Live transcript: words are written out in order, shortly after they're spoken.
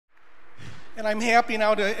And I'm happy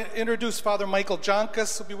now to introduce Father Michael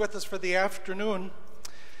Joncas, who will be with us for the afternoon.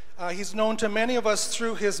 He's known to many of us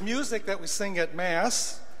through his music that we sing at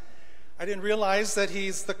Mass. I didn't realize that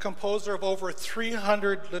he's the composer of over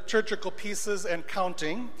 300 liturgical pieces and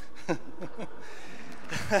counting.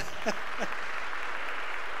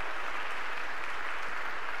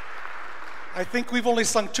 I think we've only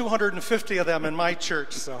sung 250 of them in my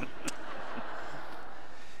church, so.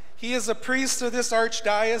 He is a priest of this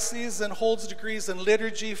archdiocese and holds degrees in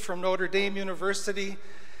liturgy from Notre Dame University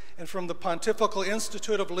and from the Pontifical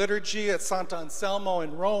Institute of Liturgy at Sant'Anselmo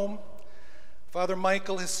in Rome. Father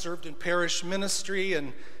Michael has served in parish ministry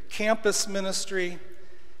and campus ministry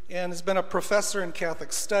and has been a professor in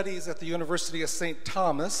Catholic studies at the University of St.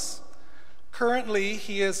 Thomas. Currently,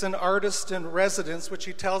 he is an artist in residence, which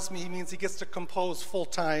he tells me he means he gets to compose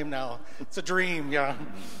full-time now. It's a dream, yeah.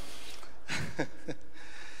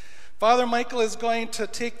 Father Michael is going to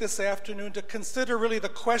take this afternoon to consider really the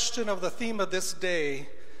question of the theme of this day,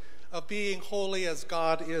 of being holy as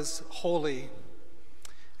God is holy.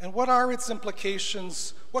 And what are its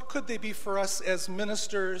implications? What could they be for us as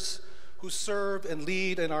ministers who serve and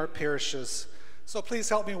lead in our parishes? So please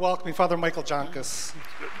help me welcome Father Michael Joncas.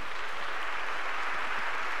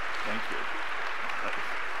 Thank you.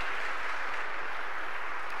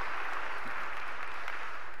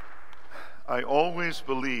 I always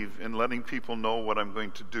believe in letting people know what I'm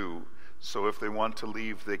going to do, so if they want to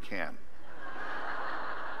leave, they can.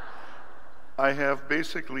 I have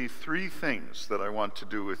basically three things that I want to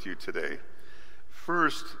do with you today.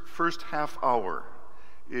 First half hour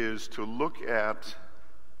is to look at,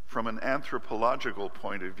 from an anthropological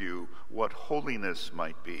point of view, what holiness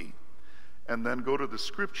might be, and then go to the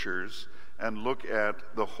scriptures and look at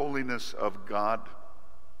the holiness of God.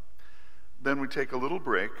 Then we take a little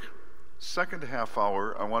break. Second half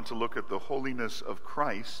hour, I want to look at the holiness of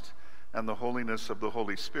Christ and the holiness of the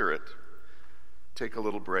Holy Spirit. Take a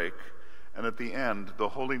little break. And at the end, the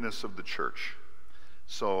holiness of the church.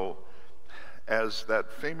 So, as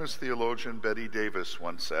that famous theologian Betty Davis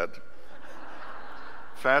once said,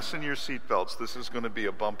 fasten your seatbelts, this is going to be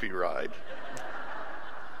a bumpy ride.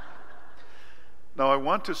 Now, I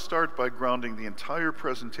want to start by grounding the entire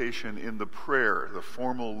presentation in the prayer, the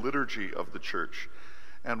formal liturgy of the church.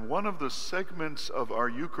 And one of the segments of our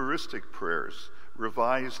Eucharistic prayers,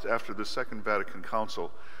 revised after the Second Vatican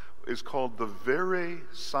Council, is called the Vere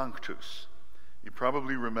Sanctus. You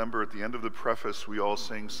probably remember at the end of the preface we all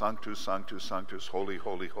sing Sanctus, Sanctus, Sanctus, Holy,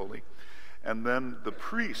 Holy, Holy. And then the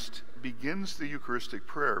priest begins the Eucharistic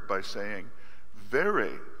prayer by saying,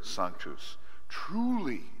 Vere Sanctus,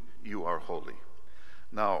 truly you are holy.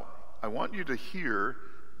 Now, I want you to hear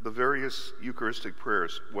the various Eucharistic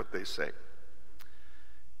prayers, what they say.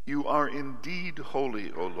 You are indeed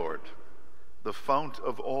holy, O Lord, the fount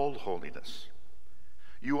of all holiness.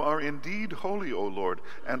 You are indeed holy, O Lord,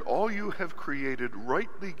 and all you have created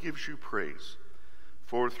rightly gives you praise.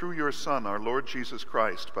 For through your Son, our Lord Jesus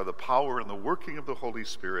Christ, by the power and the working of the Holy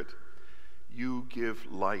Spirit, you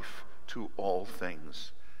give life to all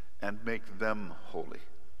things and make them holy.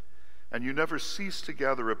 And you never cease to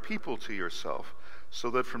gather a people to yourself, so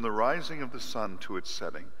that from the rising of the sun to its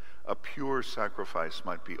setting, a pure sacrifice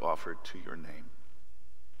might be offered to your name.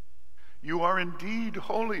 You are indeed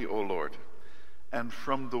holy, O Lord, and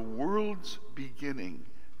from the world's beginning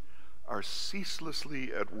are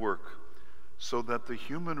ceaselessly at work, so that the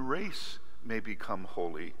human race may become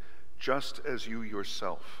holy, just as you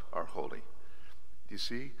yourself are holy. You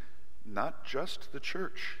see, not just the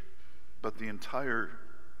church, but the entire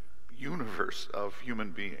universe of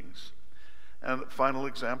human beings. And final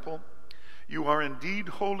example, you are indeed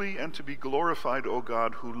holy and to be glorified, O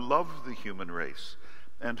God, who love the human race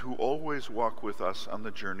and who always walk with us on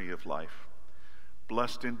the journey of life.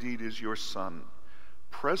 Blessed indeed is your Son,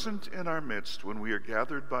 present in our midst when we are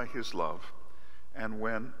gathered by his love, and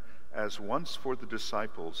when, as once for the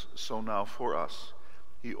disciples, so now for us,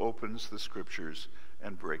 he opens the scriptures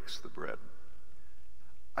and breaks the bread.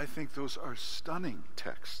 I think those are stunning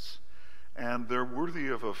texts, and they're worthy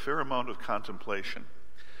of a fair amount of contemplation.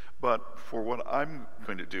 But for what I'm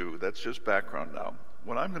going to do, that's just background now.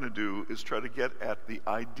 What I'm going to do is try to get at the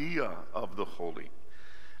idea of the holy.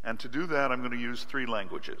 And to do that, I'm going to use three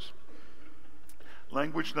languages.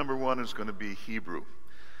 Language number one is going to be Hebrew.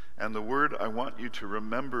 And the word I want you to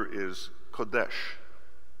remember is Kodesh.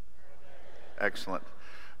 Excellent.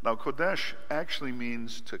 Now, Kodesh actually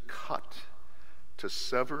means to cut, to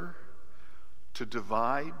sever, to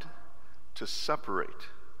divide, to separate.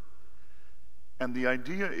 And the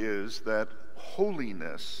idea is that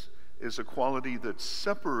holiness is a quality that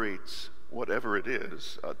separates whatever it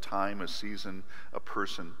is, a time, a season, a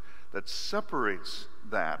person, that separates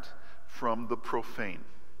that from the profane,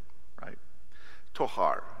 right?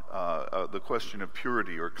 Tohar, the question of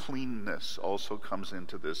purity or cleanness, also comes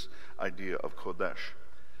into this idea of kodesh.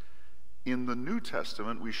 In the New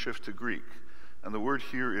Testament, we shift to Greek, and the word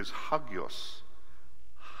here is hagios.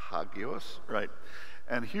 Hagios, right?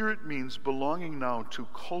 And here it means belonging now to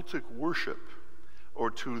cultic worship, or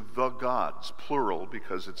to the gods, plural,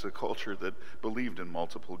 because it's a culture that believed in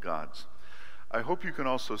multiple gods. I hope you can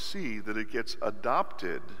also see that it gets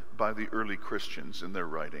adopted by the early Christians in their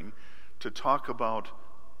writing to talk about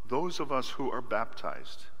those of us who are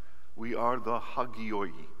baptized. We are the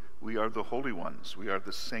hagioi, we are the holy ones, we are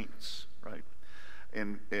the saints, right?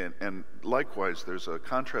 And likewise, there's a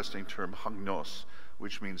contrasting term, hagnos,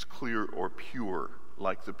 which means clear or pure,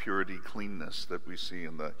 like the purity, cleanness that we see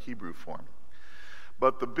in the Hebrew form.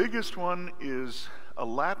 But the biggest one is a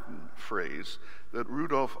Latin phrase that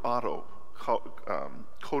Rudolf Otto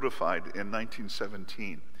codified in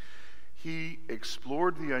 1917. He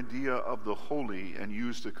explored the idea of the holy and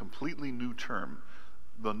used a completely new term,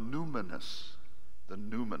 the numinous, the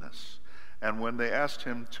numinous. And when they asked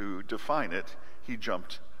him to define it, he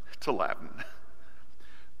jumped to Latin.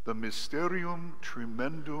 The mysterium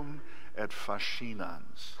tremendum et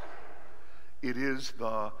fascinans. It is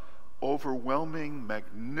the overwhelming,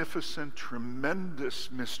 magnificent, tremendous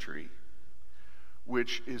mystery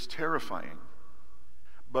which is terrifying,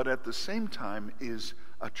 but at the same time is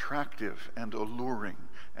attractive and alluring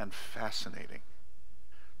and fascinating.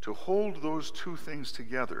 To hold those two things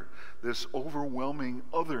together, this overwhelming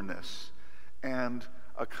otherness and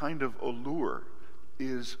a kind of allure,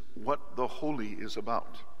 is what the holy is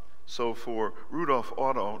about. So for Rudolf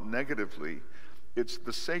Otto, negatively, it's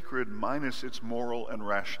the sacred minus its moral and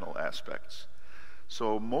rational aspects.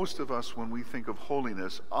 So most of us, when we think of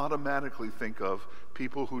holiness, automatically think of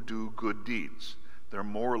people who do good deeds. They're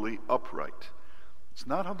morally upright. It's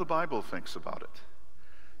not how the Bible thinks about it.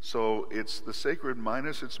 So it's the sacred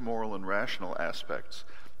minus its moral and rational aspects.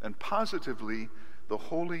 And positively, the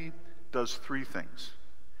holy does three things.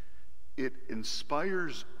 It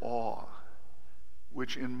inspires awe,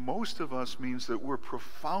 which in most of us means that we're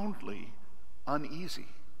profoundly uneasy.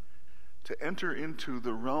 To enter into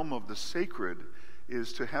the realm of the sacred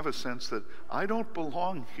is to have a sense that I don't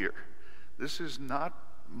belong here. This is not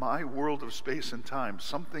my world of space and time.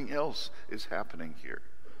 Something else is happening here.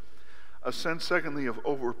 A sense, secondly, of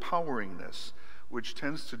overpoweringness, which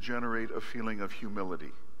tends to generate a feeling of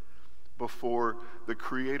humility before the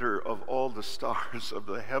creator of all the stars of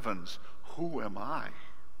the heavens. Who am I,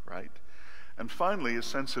 right? And finally, a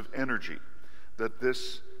sense of energy, that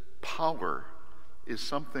this power is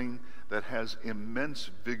something that has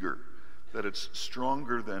immense vigor, that it's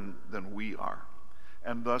stronger than we are.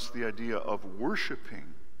 And thus the idea of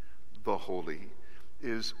worshiping the holy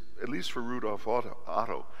is, at least for Rudolf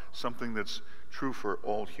Otto, something that's true for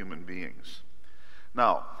all human beings.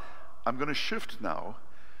 Now, I'm going to shift now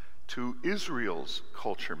to Israel's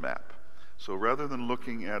culture map. So rather than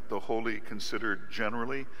looking at the holy considered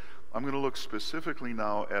generally, I'm going to look specifically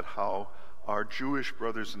now at how our Jewish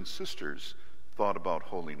brothers and sisters thought about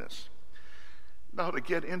holiness. Now, to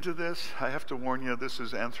get into this, I have to warn you, this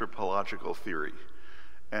is anthropological theory.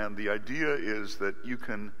 And the idea is that you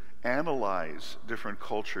can analyze different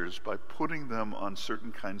cultures by putting them on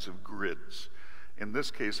certain kinds of grids. In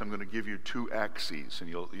this case, I'm going to give you two axes, and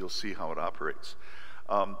you'll see how it operates.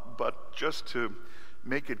 But just to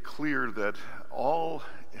make it clear that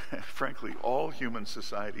frankly, all human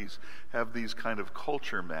societies have these kind of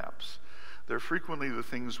culture maps. They're frequently the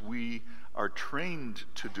things we are trained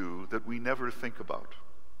to do that we never think about.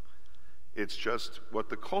 It's just what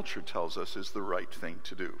the culture tells us is the right thing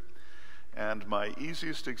to do. And my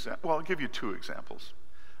easiest example, well, I'll give you two examples.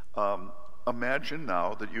 Imagine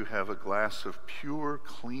now that you have a glass of pure,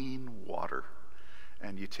 clean water,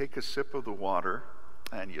 and you take a sip of the water,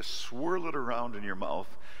 and you swirl it around in your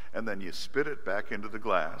mouth, and then you spit it back into the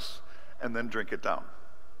glass, and then drink it down.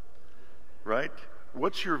 Right?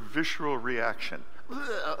 What's your visceral reaction?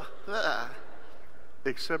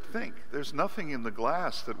 Except think, there's nothing in the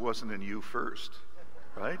glass that wasn't in you first,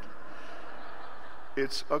 right?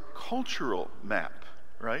 It's a cultural map,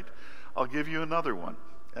 right? I'll give you another one,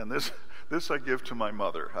 and this I give to my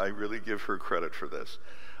mother. I really give her credit for this.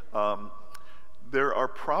 There are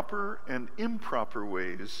proper and improper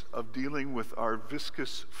ways of dealing with our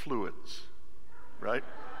viscous fluids, right?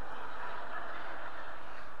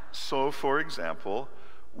 So, for example,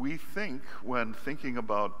 we think, when thinking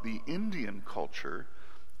about the Indian culture,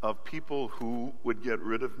 of people who would get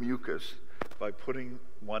rid of mucus by putting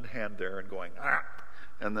one hand there and going, ah,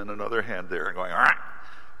 and then another hand there and going, ah,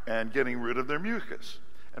 and getting rid of their mucus.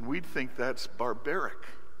 And we'd think that's barbaric.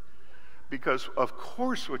 Because, of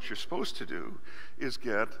course, what you're supposed to do is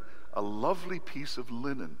get a lovely piece of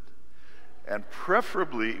linen, and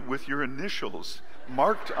preferably with your initials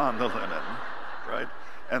marked on the linen, right?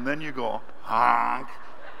 And then you go, honk,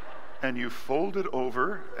 and you fold it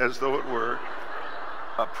over as though it were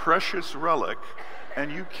a precious relic, and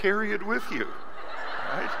you carry it with you,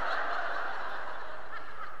 right?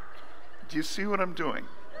 Do you see what I'm doing?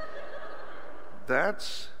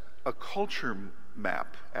 That's a culture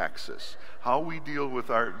map axis, how we deal with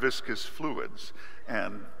our viscous fluids.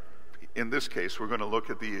 And in this case, we're going to look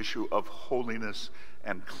at the issue of holiness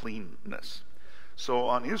and cleanness. So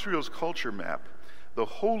on Israel's culture map, the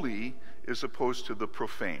holy is opposed to the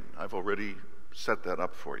profane. I've already set that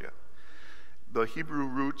up for you. The Hebrew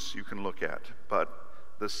roots you can look at, but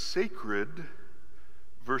the sacred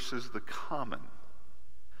versus the common.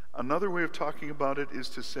 Another way of talking about it is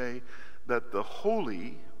to say that the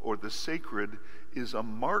holy or the sacred is a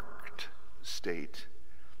marked state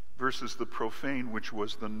versus the profane, which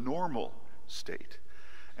was the normal state.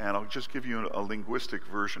 And I'll just give you a linguistic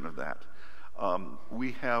version of that.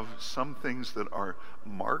 We have some things that are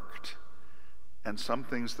marked and some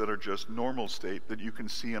things that are just normal state that you can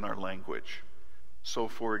see in our language. So,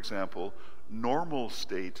 for example, normal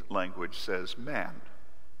state language says man.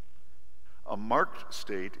 A marked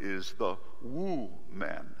state is the woo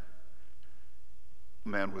man,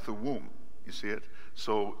 man with a womb. You see it?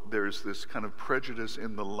 So there's this kind of prejudice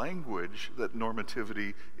in the language that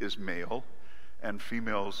normativity is male and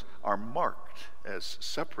females are marked as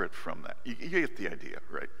separate from that. You get the idea,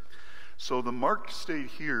 right? So the marked state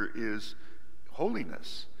here is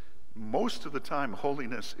holiness. Most of the time,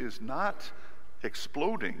 holiness is not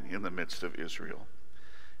exploding in the midst of Israel.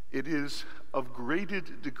 It is of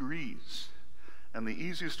graded degrees. And the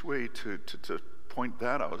easiest way to point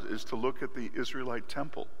that out is to look at the Israelite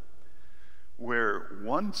temple, where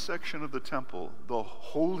one section of the temple, the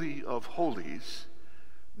Holy of Holies,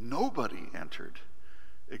 nobody entered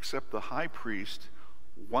except the high priest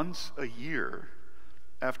once a year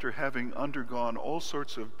after having undergone all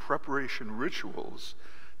sorts of preparation rituals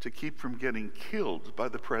to keep from getting killed by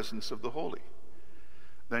the presence of the holy.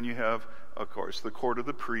 Then you have, of course, the court of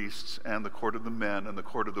the priests and the court of the men and the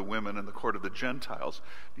court of the women and the court of the Gentiles.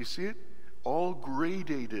 Do you see it? All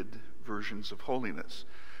gradated versions of holiness.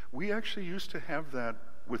 We actually used to have that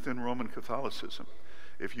within Roman Catholicism.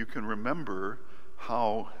 If you can remember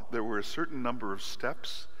how there were a certain number of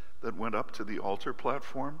steps that went up to the altar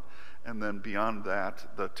platform, and then beyond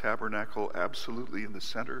that, the tabernacle absolutely in the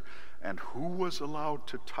center. And who was allowed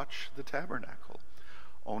to touch the tabernacle?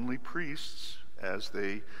 Only priests, as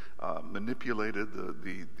they manipulated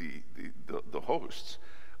the hosts.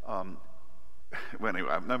 Well, anyway,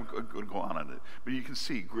 I'm not going to go on it. But you can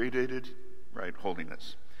see gradated, right,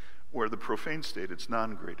 holiness. Where the profane state, it's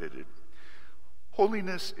non-gradated.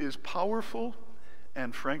 Holiness is powerful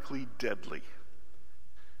and frankly deadly,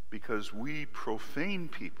 because we profane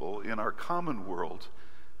people in our common world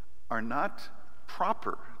are not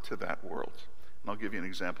proper to that world. And I'll give you an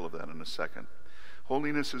example of that in a second.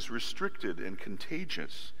 Holiness is restricted and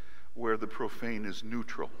contagious, where the profane is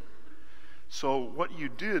neutral. So what you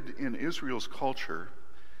did in Israel's culture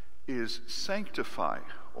is sanctify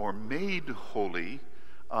or made holy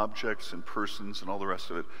objects and persons and all the rest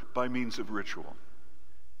of it by means of ritual.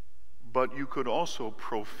 But you could also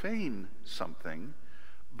profane something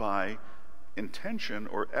by intention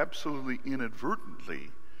or absolutely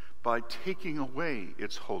inadvertently by taking away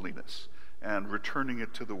its holiness and returning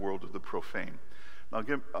it to the world of the profane. I'll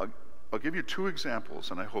give you two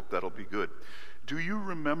examples, and I hope that'll be good. Do you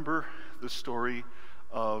remember the story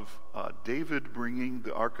of David bringing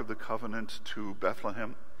the Ark of the Covenant to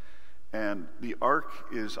Bethlehem? And the Ark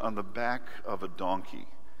is on the back of a donkey.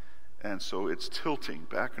 And so it's tilting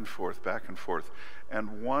back and forth, back and forth.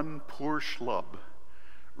 And one poor schlub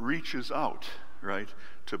reaches out, right,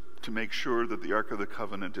 to make sure that the Ark of the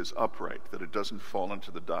Covenant is upright, that it doesn't fall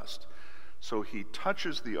into the dust. So he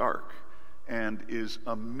touches the Ark and is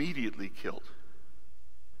immediately killed.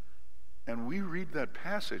 And we read that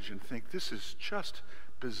passage and think, this is just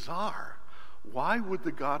bizarre. Why would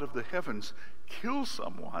the God of the heavens kill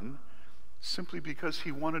someone simply because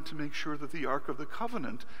he wanted to make sure that the Ark of the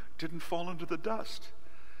Covenant didn't fall into the dust?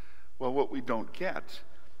 Well, what we don't get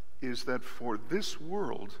is that for this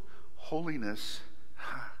world, holiness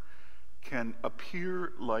can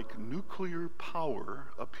appear like nuclear power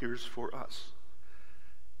appears for us.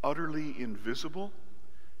 Utterly invisible,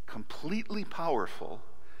 completely powerful,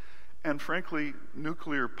 and frankly,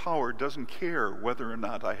 nuclear power doesn't care whether or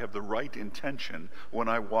not I have the right intention when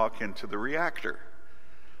I walk into the reactor.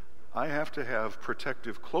 I have to have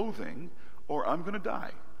protective clothing or I'm going to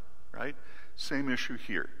die, right? Same issue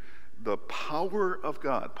here. The power of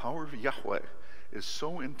God, power of Yahweh, is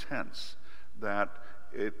so intense that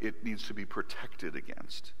it needs to be protected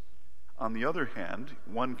against. On the other hand,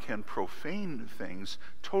 one can profane things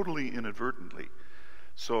totally inadvertently.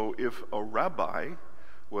 So if a rabbi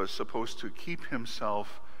was supposed to keep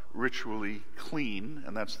himself ritually clean,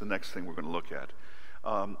 and that's the next thing we're going to look at,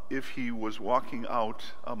 if he was walking out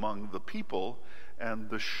among the people and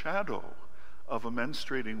the shadow of a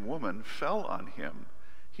menstruating woman fell on him,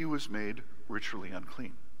 he was made ritually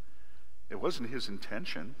unclean. It wasn't his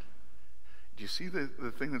intention. Do you see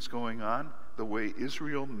the thing that's going on? The way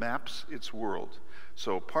Israel maps its world.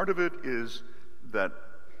 So part of it is that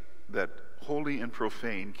holy and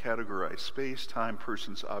profane categorize space, time,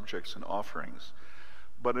 persons, objects, and offerings.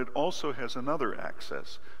 But it also has another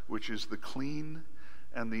axis, which is the clean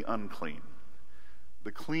and the unclean.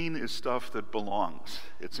 The clean is stuff that belongs.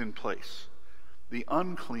 It's in place. The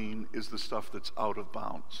unclean is the stuff that's out of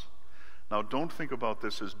bounds. Now, don't think about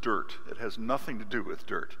this as dirt. It has nothing to do with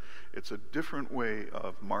dirt. It's a different way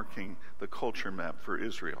of marking the culture map for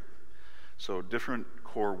Israel. So, different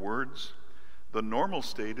core words. The normal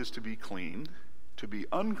state is to be clean. To be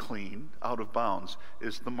unclean, out of bounds,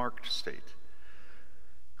 is the marked state.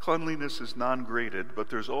 Cleanliness is non-graded, but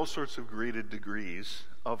there's all sorts of graded degrees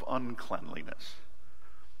of uncleanliness.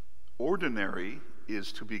 Ordinary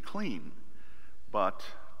is to be clean, but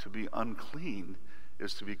to be unclean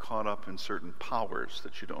is to be caught up in certain powers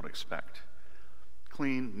that you don't expect.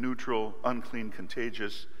 Clean, neutral, unclean,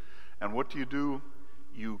 contagious. And what do?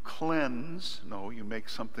 You cleanse, you make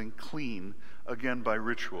something clean, again by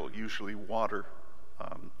ritual, usually water.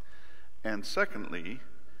 And secondly,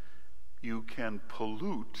 you can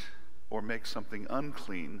pollute or make something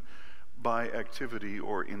unclean by activity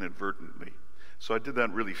or inadvertently. So I did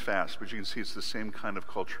that really fast, but you can see it's the same kind of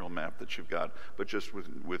cultural map that you've got, but just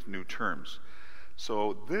with new terms.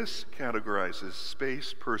 So this categorizes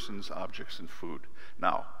space, persons, objects, and food.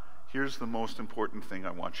 Now, here's the most important thing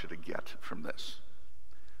I want you to get from this.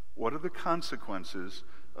 What are the consequences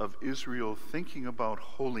of Israel thinking about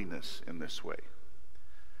holiness in this way?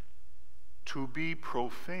 To be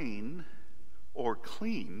profane or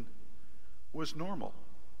clean was normal.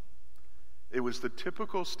 It was the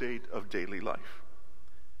typical state of daily life.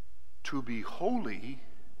 To be holy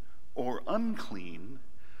or unclean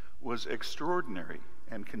was extraordinary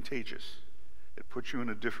and contagious. It put you in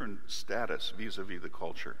a different status vis-a-vis the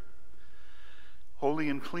culture. Holy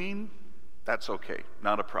and clean, that's okay,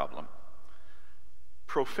 not a problem.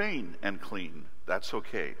 Profane and clean, that's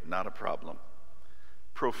okay, not a problem.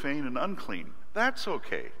 Profane and unclean, that's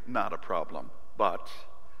okay, not a problem. But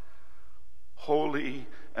holy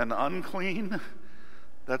and unclean,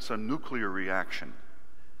 that's a nuclear reaction,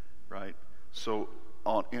 right? So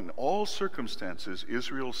in all circumstances,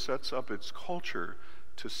 Israel sets up its culture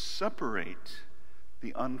to separate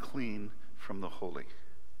the unclean from the holy.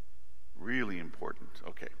 Really important.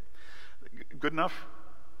 Okay. Good enough?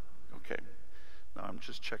 Okay. Now I'm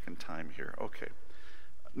just checking time here. Okay.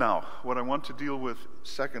 Now, what I want to deal with,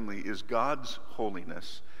 secondly, is God's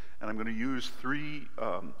holiness. And I'm going to use three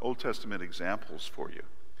Old Testament examples for you.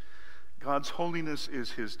 God's holiness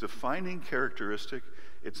is his defining characteristic.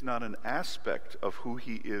 It's not an aspect of who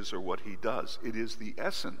he is or what he does. It is the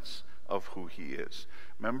essence of who he is.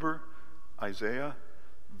 Remember Isaiah?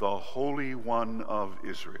 The Holy One of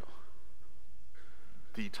Israel.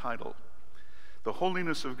 The title. The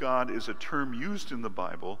holiness of God is a term used in the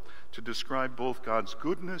Bible to describe both God's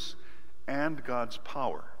goodness and God's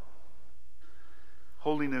power.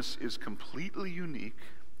 Holiness is completely unique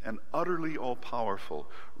and utterly all-powerful,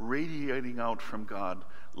 radiating out from God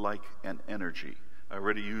like an energy. I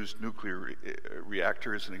already used nuclear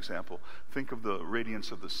reactor as an example. Think of the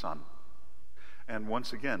radiance of the sun. And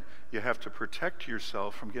once again, you have to protect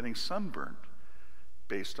yourself from getting sunburned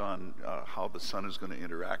based on how the sun is going to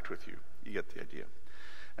interact with you. You get the idea.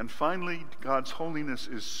 And finally, God's holiness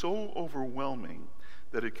is so overwhelming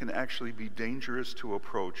that it can actually be dangerous to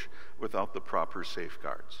approach without the proper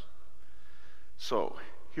safeguards. So,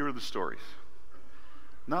 here are the stories.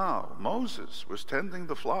 Now, Moses was tending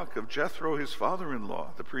the flock of Jethro, his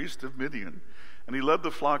father-in-law, the priest of Midian, and he led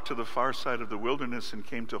the flock to the far side of the wilderness and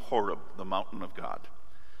came to Horeb, the mountain of God.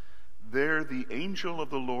 There the angel of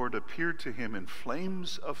the Lord appeared to him in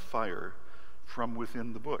flames of fire from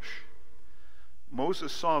within the bush.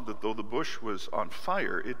 Moses saw that though the bush was on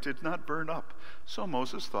fire, it did not burn up. So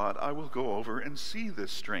Moses thought, I will go over and see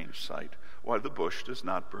this strange sight, why the bush does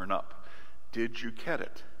not burn up. Did you get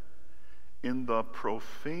it? In the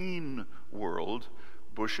profane world,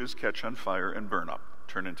 bushes catch on fire and burn up.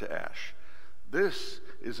 turn into ash. This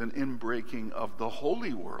is an inbreaking of the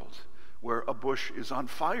holy world, where a bush is on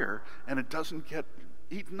fire and it doesn't get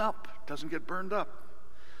eaten up, doesn't get burned up.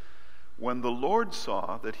 When the Lord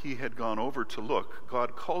saw that he had gone over to look,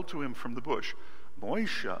 God called to him from the bush,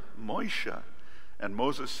 Moshe, Moshe. And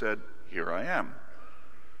Moses said, Here I am.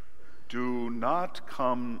 Do not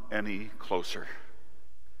come any closer.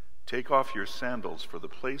 Take off your sandals, for the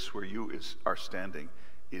place where you are standing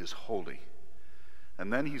is holy.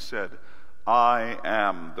 And then he said, I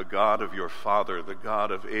am the God of your father, the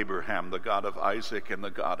God of Abraham, the God of Isaac, and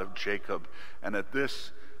the God of Jacob. And at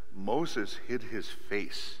this, Moses hid his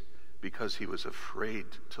face because he was afraid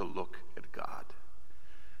to look at God.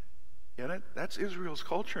 Get it? That's Israel's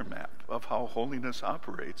culture map of how holiness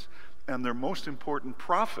operates. And their most important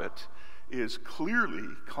prophet is clearly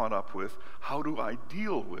caught up with, how do I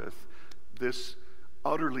deal with this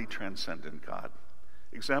utterly transcendent God?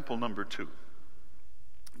 Example number 2.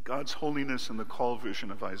 God's holiness in the call vision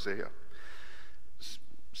of Isaiah.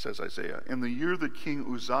 Says Isaiah, in the year that King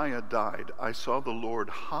Uzziah died, I saw the Lord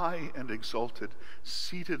high and exalted,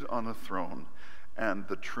 seated on a throne, and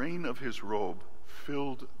the train of his robe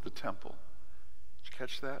filled the temple. Did you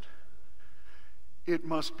catch that? It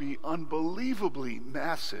must be unbelievably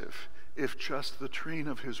massive if just the train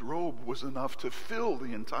of his robe was enough to fill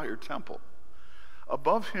the entire temple.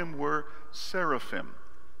 Above him were seraphim,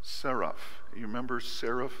 seraph. You remember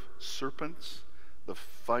seraph serpents? The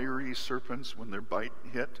fiery serpents when their bite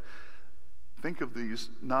hit. Think of these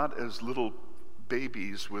not as little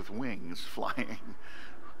babies with wings flying.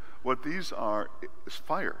 What these are is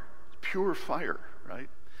fire, pure fire, right?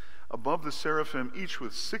 Above the seraphim, each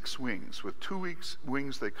with 6 wings. With 2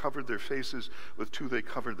 wings they covered their faces, with 2 they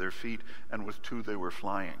covered their feet, and with 2 they were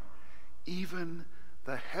flying. Even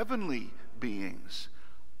the heavenly beings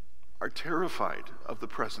are terrified of the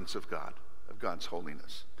presence of God, of God's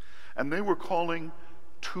holiness. And they were calling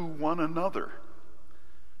to one another,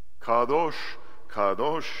 Kadosh,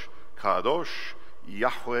 Kadosh, Kadosh,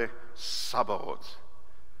 Yahweh Sabaoth.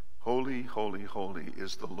 Holy, holy, holy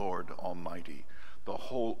is the Lord Almighty. The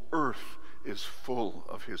whole earth is full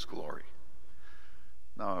of his glory.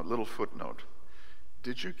 Now, a little footnote.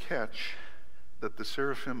 Did you catch that the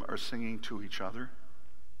seraphim are singing to each other?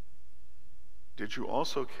 Did you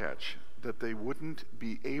also catch that they wouldn't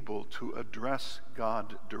be able to address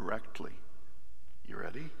God directly? You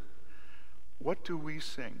ready? What do we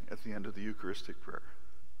sing at the end of the Eucharistic prayer?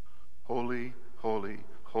 Holy, holy,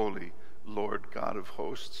 holy, Lord God of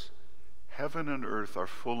hosts, heaven and earth are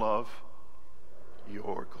full of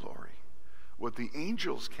your glory. What the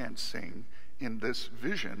angels can't sing in this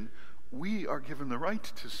vision, we are given the right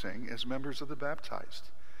to sing as members of the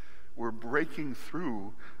baptized. We're breaking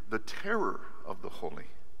through the terror of the holy.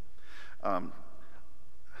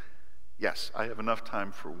 Yes, I have enough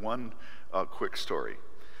time for one quick story,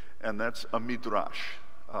 and that's a midrash.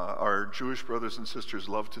 Our Jewish brothers and sisters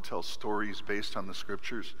love to tell stories based on the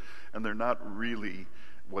scriptures, and they're not really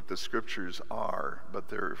what the scriptures are, but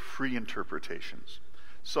they're free interpretations.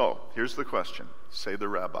 So, here's the question. Say the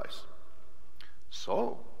rabbis.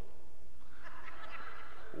 So,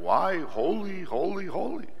 why holy, holy,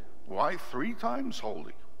 holy? Why 3 times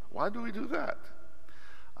holy? Why do we do that?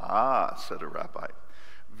 Ah, said a rabbi,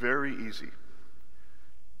 very easy.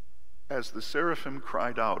 As the seraphim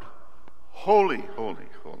cried out, holy, holy,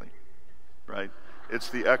 holy, right? It's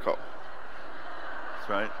the echo,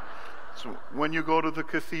 right? So when you go to the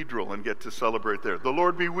cathedral and get to celebrate there, the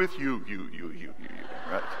Lord be with you, you,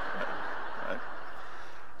 right?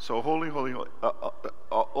 So holy, holy, holy.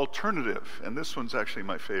 Alternative, and this one's actually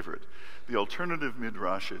my favorite. The alternative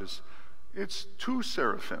midrash is, it's 2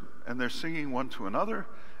 seraphim, and they're singing one to another,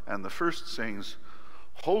 and the first sings,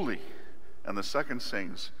 holy, and the second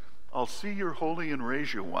sings, I'll see you're holy and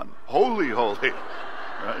raise you one. Holy, holy,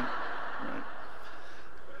 right?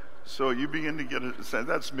 So you begin to get it,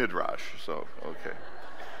 that's midrash, so, okay.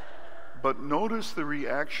 But notice the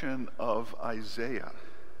reaction of Isaiah.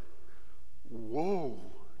 Woe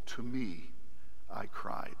to me, I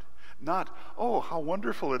cried. Not, oh, how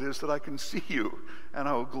wonderful it is that I can see you, and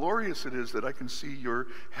how glorious it is that I can see your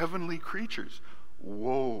heavenly creatures.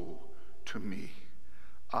 Woe to me,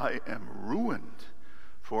 I am ruined,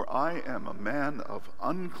 for I am a man of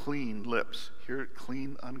unclean lips. Hear it,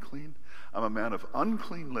 clean, unclean? I'm a man of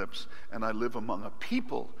unclean lips, and I live among a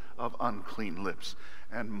people of unclean lips.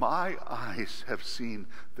 And my eyes have seen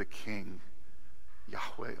the King,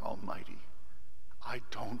 Yahweh Almighty. I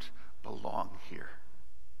don't belong here.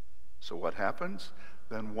 So what happens?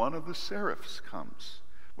 Then one of the seraphs comes.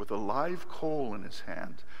 with a live coal in his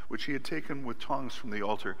hand, which he had taken with tongs from the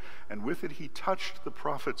altar, and with it he touched the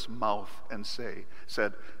prophet's mouth and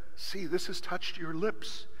said, "See, this has touched your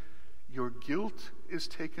lips. Your guilt is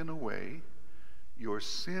taken away. Your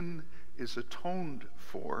sin is atoned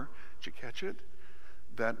for." Did you catch it?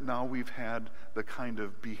 That now we've had the kind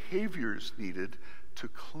of behaviors needed to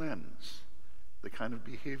cleanse, the kind of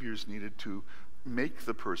behaviors needed to make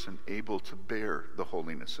the person able to bear the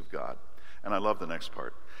holiness of God. And I love the next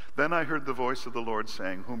part. "Then I heard the voice of the Lord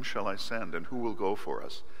saying, 'Whom shall I send, and who will go for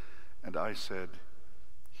us?' And I said,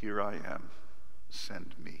 'Here I am,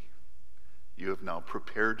 send me. You have now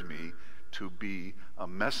prepared me to be a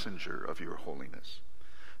messenger of your holiness.'"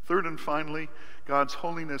 Third and finally, God's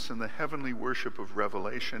holiness in the heavenly worship of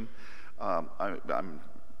revelation. I'm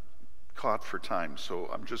caught for time,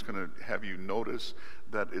 so I'm just going to have you notice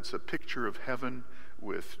that it's a picture of heaven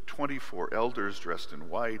with 24 elders dressed in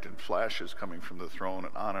white and flashes coming from the throne,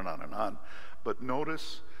 and on and on and on. But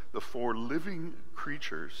notice the 4 living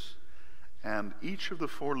creatures, and each of the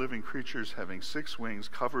 4 living creatures having 6 wings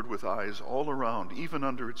covered with eyes all around, even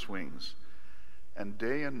under its wings. And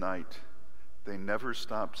day and night they never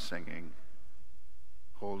stopped singing,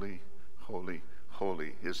 "Holy, holy,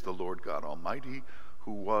 holy is the Lord God Almighty,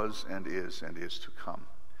 who was and is to come."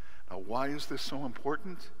 Now, why is this so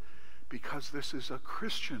important? Because this is a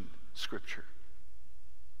Christian scripture.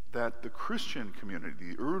 That the Christian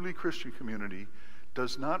community, the early Christian community,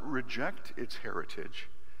 does not reject its heritage.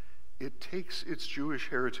 It takes its Jewish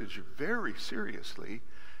heritage very seriously,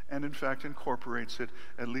 and in fact incorporates it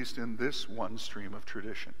at least in this one stream of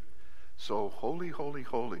tradition. So, holy, holy,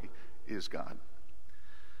 holy is God.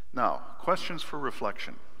 Now, questions for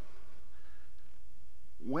reflection.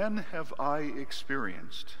 When have I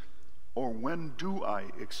experienced, or when do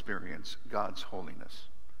I experience God's holiness?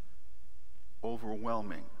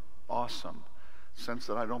 Overwhelming, awesome, sense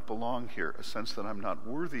that I don't belong here, a sense that I'm not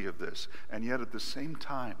worthy of this, and yet at the same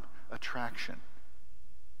time, attraction.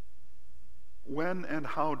 When and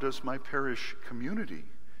how does my parish community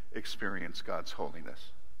experience God's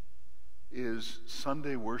holiness? Is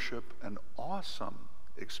Sunday worship an awesome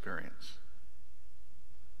experience?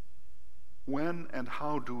 When and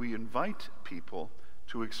how do we invite people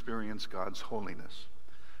to experience God's holiness?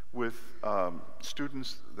 With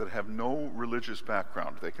students that have no religious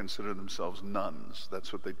background, they consider themselves nuns.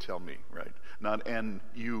 That's what they tell me, right? Not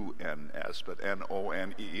N-U-N-S, but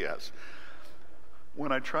N-O-N-E-S.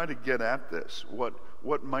 When I try to get at this,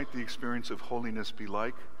 what might the experience of holiness be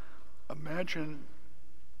like? Imagine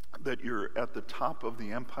that you're at the top of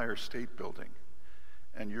the Empire State Building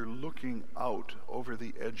and you're looking out over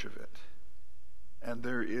the edge of it, and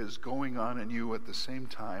there is going on in you at the same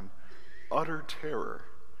time utter terror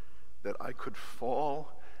that I could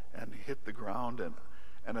fall and hit the ground,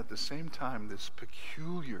 and at the same time this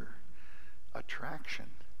peculiar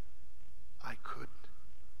attraction. I could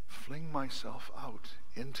fling myself out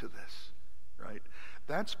into this, right?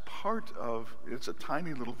 That's part of, it's a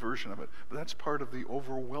tiny little version of it, but that's part of the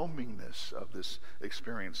overwhelmingness of this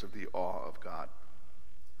experience of the awe of God.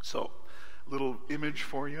 So, little image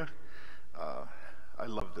for you. I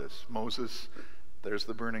love this. Moses, there's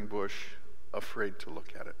the burning bush, afraid to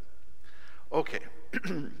look at it. Okay.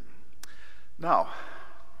 Now,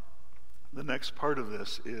 the next part of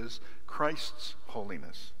this is Christ's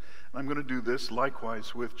holiness. And I'm going to do this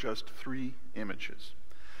likewise with just 3 images.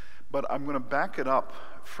 But I'm going to back it up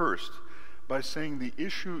first by saying the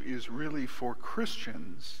issue is really for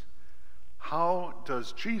Christians. How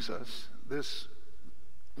does Jesus, this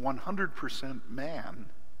 100% man,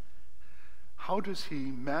 how does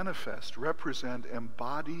he manifest, represent,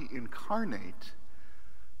 embody, incarnate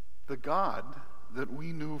the God that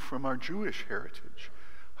we knew from our Jewish heritage?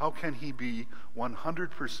 How can he be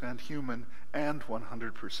 100% human and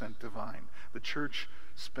 100% divine? The church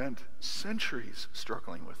spent centuries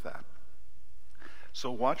struggling with that. So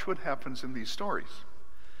watch what happens in these stories.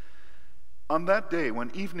 On that day,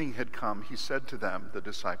 when evening had come, he said to them, the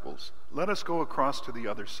disciples, "Let us go across to the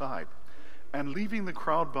other side." And leaving the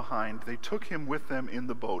crowd behind, they took him with them in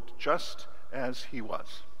the boat, just as he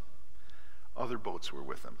was. Other boats were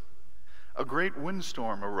with him. A great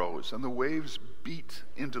windstorm arose, and the waves beat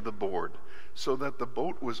into the board, so that the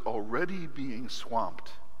boat was already being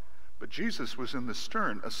swamped. But Jesus was in the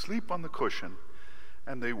stern, asleep on the cushion,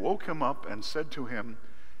 and they woke him up and said to him,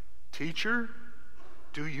 "Teacher,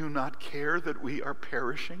 do you not care that we are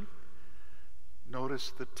perishing?"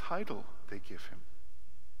 Notice the title they give him.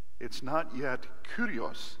 It's not yet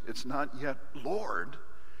Kyrios, it's not yet Lord,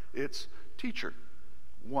 it's teacher,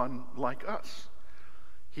 one like us.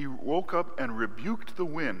 He woke up and rebuked the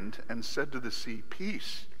wind and said to the sea,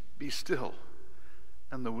 "Peace, be still."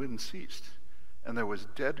 and the wind ceased, and there was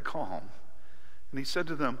dead calm. And he said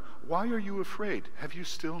to them, "Why are you afraid? Have you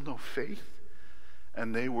still no faith?"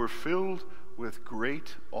 And they were filled with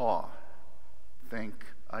great awe. Thank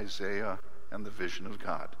Isaiah and the vision of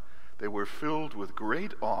God. They were filled with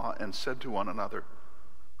great awe and said to one another,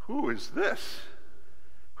 "Who is this?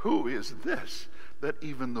 Who is this that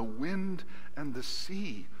even the wind and the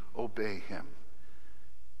sea obey him?"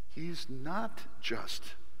 He's not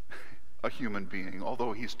just a human being,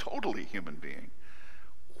 although he's totally human being.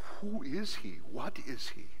 Who is he? What is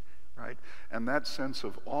he? Right? And that sense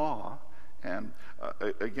of awe, and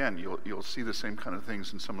again, you'll see the same kind of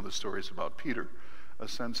things in some of the stories about Peter, a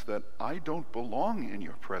sense that I don't belong in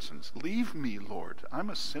your presence. Leave me, Lord. I'm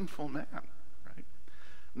a sinful man. Right?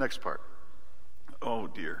 Next part. Oh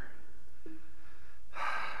dear.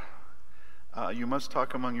 You must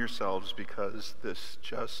talk among yourselves because this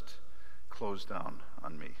just closed down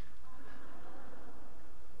on me.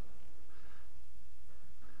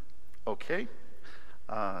 Okay.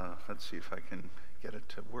 Let's see if I can get it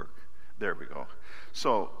to work. There we go.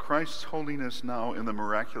 So, Christ's holiness now in the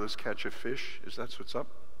miraculous catch of fish. Is that what's up?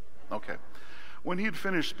 Okay. When he had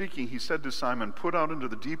finished speaking, he said to Simon, "Put out into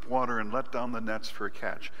the deep water and let down the nets for a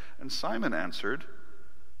catch." And Simon answered,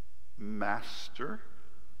 "Master,"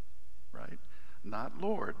 right? Not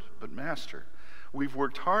Lord, but Master. "We've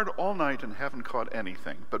worked hard all night and haven't caught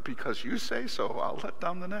anything, but because you say so, I'll let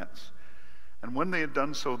down the nets." And when they had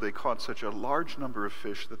done so, they caught such a large number of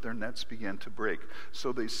fish that their nets began to break.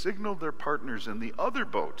 So they signaled their partners in the other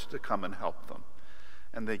boat to come and help them.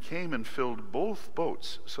 And they came and filled both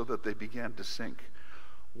boats so that they began to sink.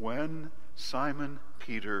 When Simon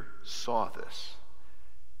Peter saw this,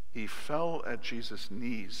 he fell at Jesus'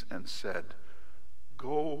 knees and said,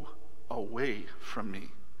 "Go away from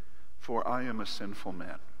me, for I am a sinful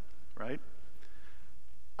man." Right?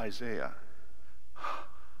 Isaiah,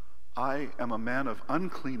 "I am a man of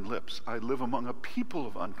unclean lips. I live among a people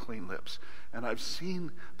of unclean lips, and I've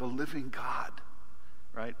seen the living God."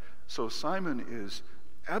 Right? So Simon is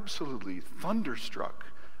absolutely thunderstruck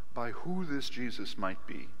by who this Jesus might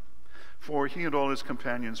be. For he and all his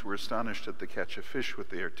companions were astonished at the catch of fish which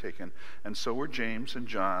they had taken, and so were James and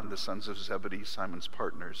John, the sons of Zebedee, Simon's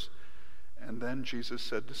partners. And then Jesus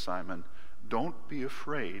said to Simon, "Don't be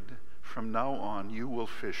afraid. From now on you will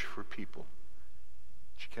fish for people."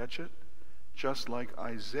 Did you catch it? Just like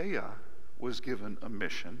Isaiah was given a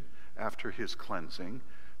mission after his cleansing,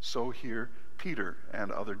 so here Peter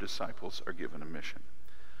and other disciples are given a mission.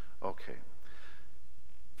 Okay.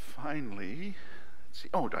 Finally, let's see.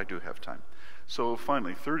 Oh, I do have time. So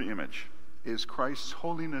finally, third image is Christ's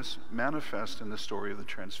holiness manifest in the story of the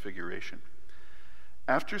Transfiguration.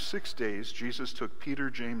 After 6 days, Jesus took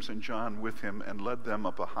Peter, James, and John with him and led them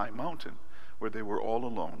up a high mountain where they were all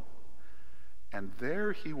alone. And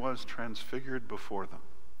there he was transfigured before them.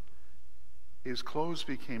 His clothes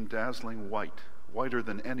became dazzling white, whiter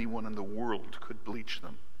than anyone in the world could bleach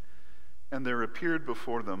them. And there appeared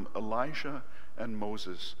before them Elijah and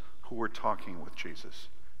Moses, who were talking with Jesus.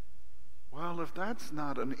 Well, if that's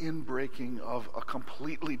not an inbreaking of a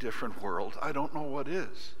completely different world, I don't know what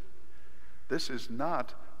is. This is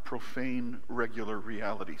not profane, regular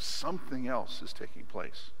reality. Something else is taking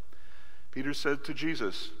place. Peter said to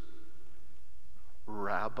Jesus,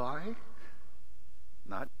 "Rabbi,"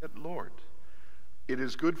 not yet Lord, "it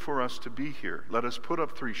is good for us to be here. Let us put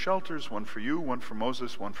up 3 shelters, one for you, one for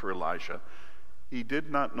Moses, one for Elijah." He did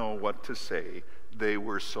not know what to say. They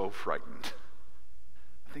were so frightened.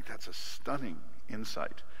 I think that's a stunning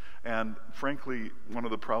insight. And frankly, one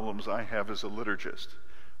of the problems I have as a liturgist,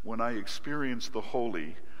 when I experience the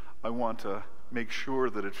holy, I want to make sure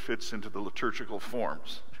that it fits into the liturgical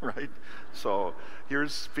forms, right? So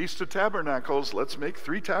here's Feast of Tabernacles. Let's make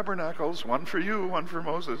 3 tabernacles, one for you, one for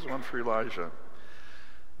Moses, one for Elijah.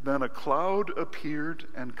 Then a cloud appeared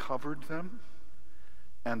and covered them,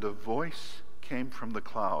 and a voice came from the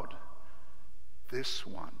cloud. This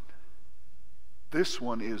one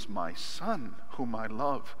is my son, whom I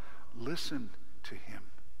love. Listen to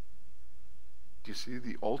him." Do you see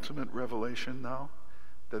the ultimate revelation now?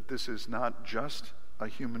 That this is not just a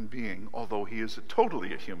human being, although he is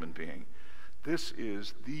totally a human being. This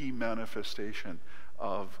is the manifestation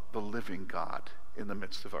of the living God in the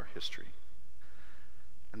midst of our history.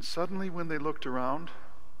 And suddenly when they looked around,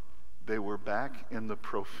 they were back in the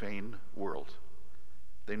profane world.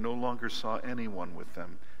 They no longer saw anyone with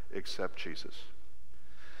them except Jesus.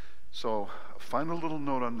 So, a final little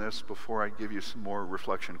note on this before I give you some more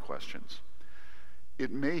reflection questions.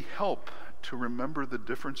 It may help to remember the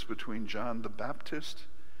difference between John the Baptist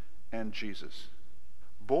and Jesus,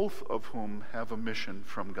 both of whom have a mission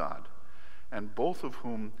from God. and both of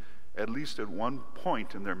whom, at least at one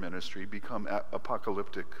point in their ministry, become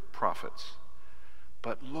apocalyptic prophets.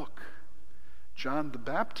 But look, John the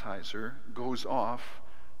Baptizer goes off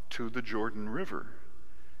to the Jordan River,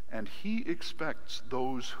 and he expects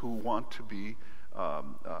those who want to be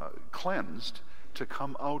cleansed to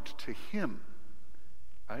come out to him,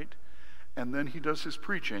 right? And then he does his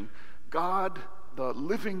preaching. God, the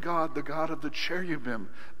living God, the God of the cherubim,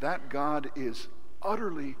 that God is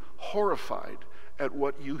utterly horrified at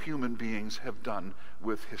what you human beings have done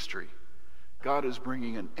with history. God is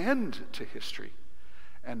bringing an end to history.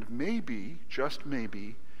 And maybe, just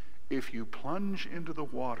maybe, if you plunge into the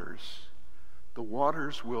waters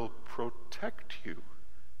will protect you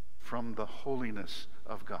from the holiness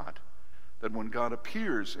of God. That when God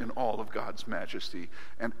appears in all of God's majesty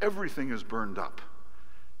and everything is burned up,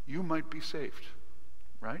 you might be saved,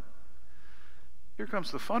 right? Here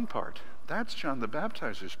comes the fun part. That's John the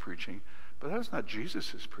Baptizer's preaching, but that's not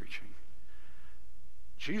Jesus' preaching.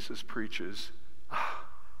 Jesus preaches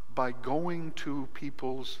by going to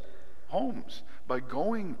people's homes, by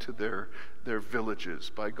going to their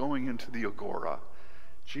villages, by going into the agora.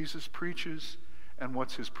 Jesus preaches, and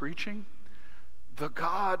what's his preaching? The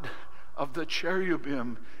God of the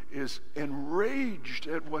cherubim is enraged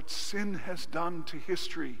at what sin has done to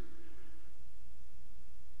history.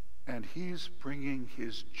 And he's bringing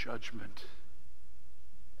his judgment.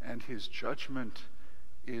 And his judgment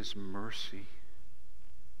is mercy.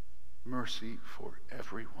 Mercy for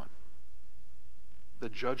everyone. The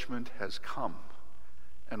judgment has come,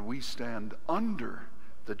 and we stand under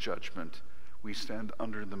the judgment. We stand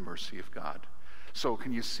under the mercy of God. So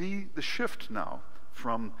can you see the shift now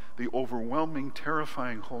from the overwhelming,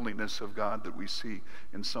 terrifying holiness of God that we see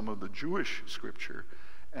in some of the Jewish scripture,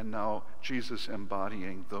 and now Jesus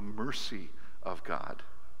embodying the mercy of God?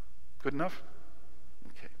 Good enough?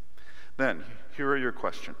 Okay. Then, here are your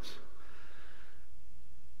questions.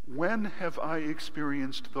 When have I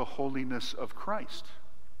experienced the holiness of Christ?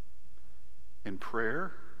 In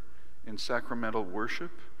prayer, in sacramental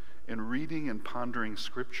worship, in reading and pondering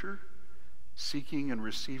Scripture, seeking and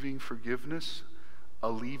receiving forgiveness,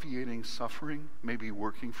 alleviating suffering, maybe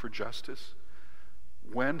working for justice?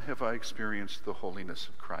 When have I experienced the holiness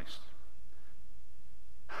of Christ?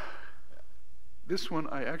 This one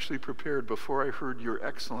I actually prepared before I heard your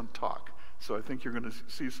excellent talk, so I think you're going to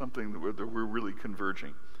see something that we're really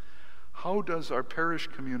converging. How does our parish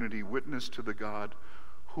community witness to the God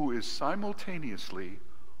who is simultaneously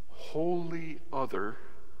wholly other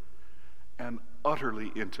and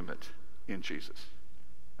utterly intimate in Jesus?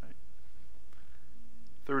 Right?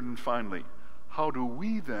 Third and finally, how do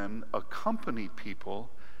we then accompany people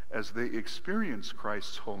as they experience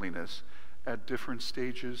Christ's holiness at different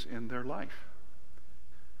stages in their life?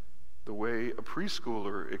 The way a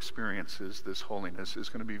preschooler experiences this holiness is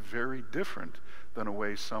going to be very different than a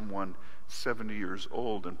way someone 70 years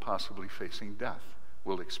old and possibly facing death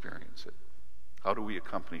will experience it. How do we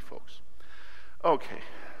accompany folks? Okay,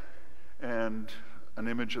 and an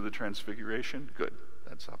image of the Transfiguration. Good,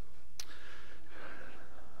 that's up.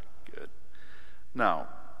 Good. Now,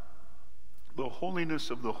 the holiness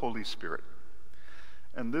of the Holy Spirit.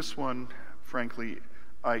 And this one, frankly,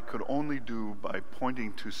 I could only do by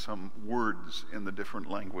pointing to some words in the different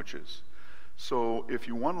languages. So if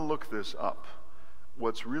you want to look this up,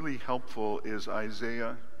 what's really helpful is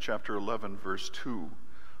Isaiah chapter 11, verse 2,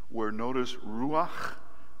 where notice ruach,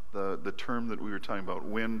 the term that we were talking about,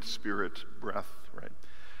 wind, spirit, breath, right?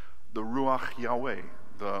 The ruach Yahweh,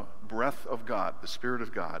 the breath of God, the Spirit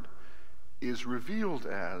of God, is revealed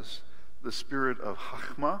as the spirit of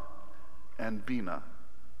Chachma and Bina,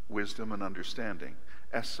 wisdom and understanding.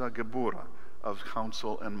 Esa Gebura, of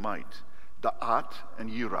counsel and might. Da'at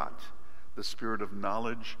and Yirat, the spirit of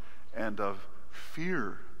knowledge and of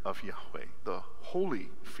fear of Yahweh, the holy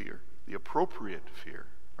fear, the appropriate fear,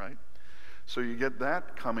 right? So you get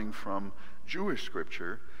that coming from Jewish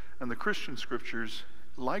scripture, and the Christian scriptures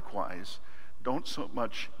likewise don't so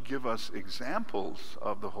much give us examples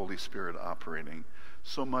of the Holy Spirit operating,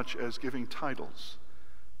 so much as giving titles.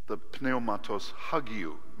 The pneumatos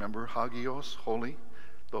hagiou, remember hagios, holy?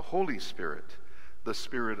 The Holy Spirit, the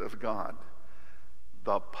Spirit of God.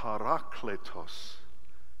 The parakletos,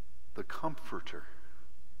 the comforter.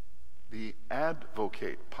 The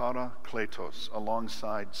advocate, parakletos,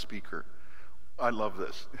 alongside speaker. I love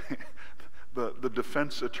this. the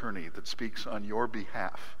defense attorney that speaks on your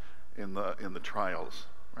behalf in the trials,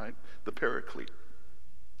 right? The paraclete.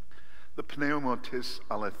 The pneumatis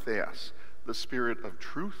aletheas, the spirit of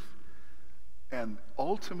truth, and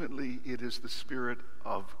ultimately it is the Spirit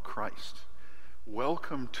of Christ.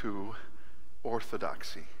 Welcome to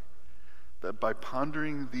orthodoxy, that by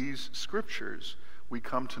pondering these scriptures, we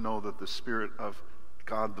come to know that the Spirit of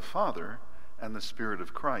God the Father and the Spirit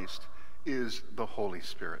of Christ is the Holy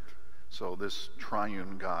Spirit. So this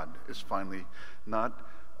triune God is finally not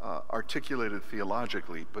articulated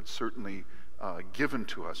theologically, but certainly given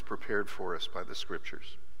to us, prepared for us by the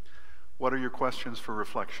scriptures. What are your questions for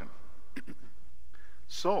reflection?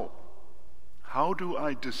 So, how do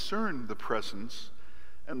I discern the presence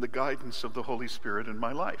and the guidance of the Holy Spirit in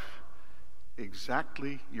my life?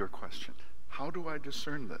 Exactly your question. How do I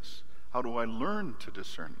discern this? How do I learn to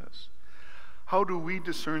discern this? How do we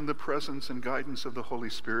discern the presence and guidance of the Holy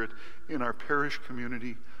Spirit in our parish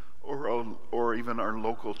community or even our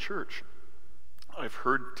local church? I've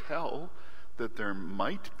heard tell that there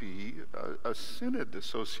might be a synod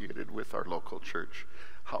associated with our local church.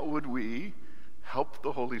 How would we help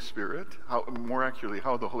the Holy Spirit, more accurately,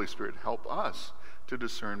 how would the Holy Spirit help us to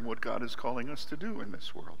discern what God is calling us to do in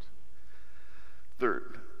this world?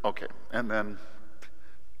 Third, okay, and then,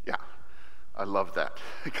 yeah, I love that,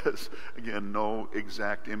 because, again, no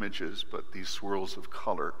exact images, but these swirls of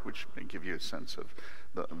color, which may give you a sense of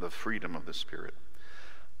the freedom of the Spirit.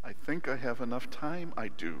 I think I have enough time. I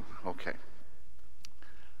do. Okay.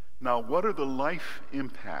 Now, what are the life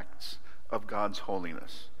impacts of God's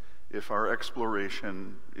holiness, if our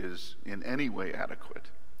exploration is in any way adequate?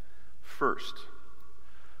 First,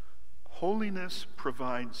 holiness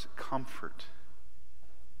provides comfort.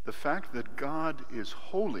 The fact that God is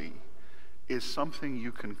holy is something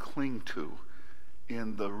you can cling to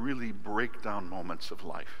in the really breakdown moments of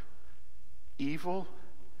life. Evil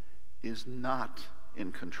is not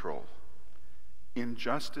in control.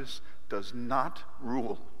 Injustice does not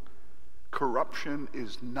rule. Corruption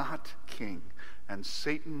is not king, and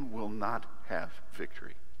Satan will not have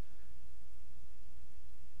victory.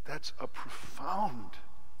 That's a profound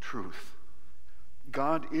truth.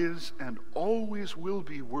 God is and always will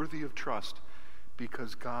be worthy of trust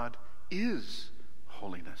because God is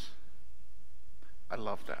holiness. I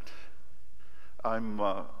love that. I'm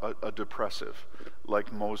a depressive,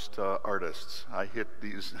 like most artists. I hit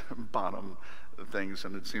these bottom things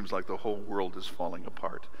and it seems like the whole world is falling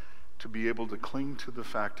apart. To be able to cling to the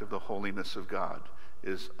fact of the holiness of God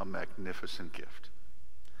is a magnificent gift.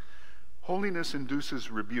 Holiness induces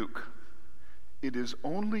rebuke. It is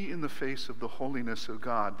only in the face of the holiness of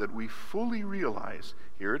God that we fully realize,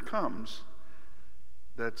 here it comes,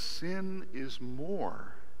 that sin is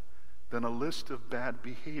more than a list of bad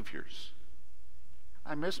behaviors.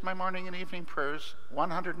 I missed my morning and evening prayers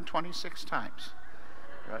 126 times,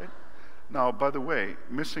 right? Now, by the way,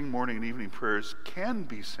 missing morning and evening prayers can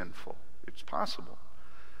be sinful. It's possible.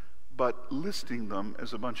 But listing them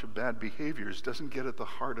as a bunch of bad behaviors doesn't get at the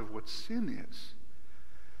heart of what sin is.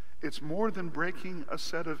 It's more than breaking a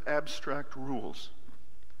set of abstract rules.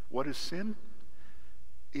 What is sin?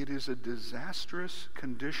 It is a disastrous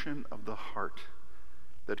condition of the heart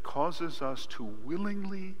that causes us to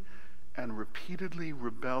willingly and repeatedly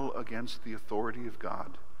rebel against the authority of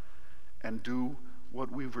God and do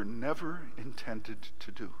what we were never intended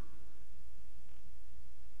to do.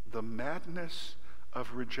 The madness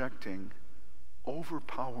of rejecting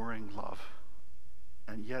overpowering love,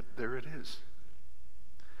 and yet there it is.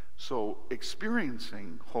 So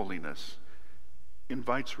experiencing holiness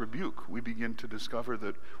invites rebuke. We begin to discover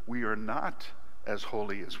that we are not as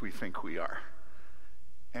holy as we think we are.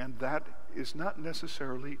 And that is not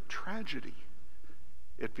necessarily tragedy.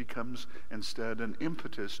 It becomes instead an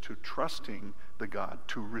impetus to trusting the God,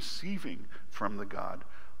 to receiving from the God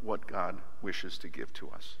what God wishes to give to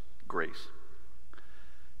us, grace.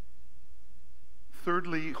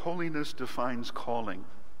 Thirdly, holiness defines calling.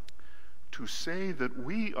 To say that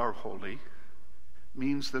we are holy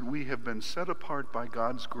means that we have been set apart by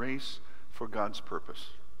God's grace for God's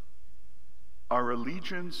purpose. Our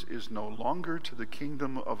allegiance is no longer to the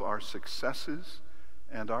kingdom of our successes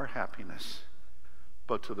and our happiness,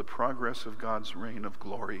 but to the progress of God's reign of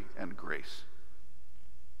glory and grace.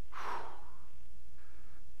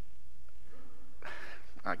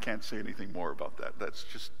 I can't say anything more about that. That's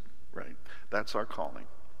just right. That's our calling.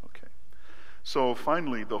 Okay. So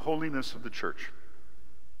finally, the holiness of the church.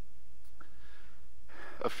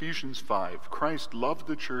 Ephesians 5, Christ loved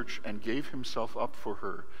the church and gave himself up for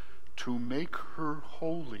her to make her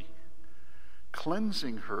holy,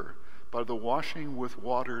 cleansing her by the washing with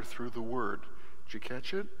water through the word. Did you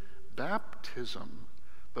catch it? Baptism.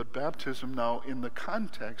 But baptism now in the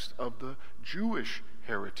context of the Jewish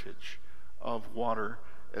heritage of water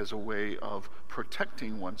as a way of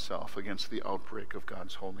protecting oneself against the outbreak of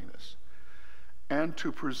God's holiness. And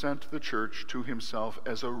to present the church to himself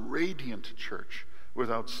as a radiant church,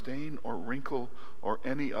 without stain or wrinkle or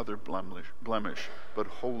any other blemish, but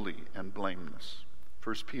holy and blameless.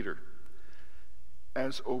 1 Peter,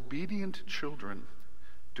 as obedient children,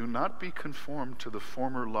 do not be conformed to the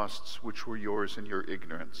former lusts which were yours in your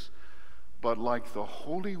ignorance, but like the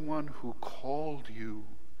Holy One who called you,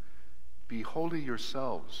 be holy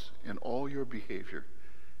yourselves in all your behavior,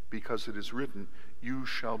 because it is written, you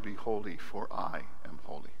shall be holy, for I am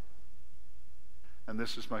holy. And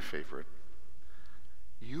this is my favorite.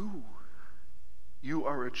 You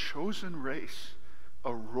are a chosen race,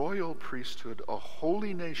 a royal priesthood, a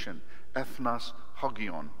holy nation, ethnos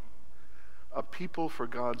hagion, a people for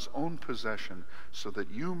God's own possession, so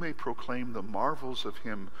that you may proclaim the marvels of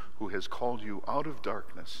him who has called you out of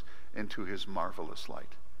darkness into his marvelous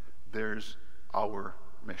light. There's our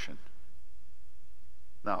mission.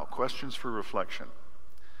 Now, questions for reflection.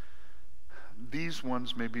 These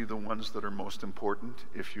ones may be the ones that are most important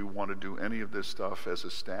if you want to do any of this stuff as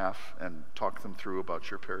a staff and talk them through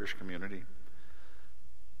about your parish community.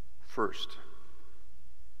 First,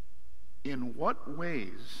 in what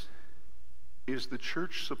ways is the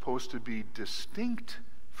church supposed to be distinct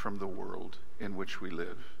from the world in which we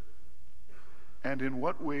live? And in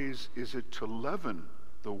what ways is it to leaven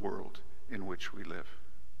the world in which we live?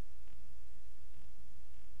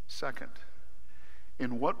 Second,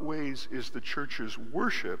 in what ways is the church's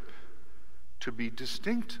worship to be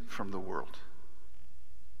distinct from the world?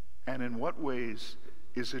 And in what ways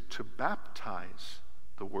is it to baptize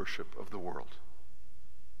the worship of the world?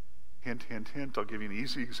 Hint, hint, hint, I'll give you an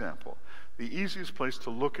easy example. The easiest place to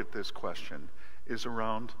look at this question is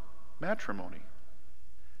around matrimony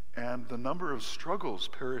and the number of struggles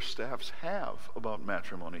parish staffs have about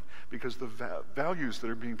matrimony because the values that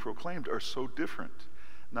are being proclaimed are so different.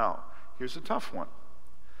 Now, here's a tough one.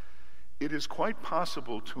 It is quite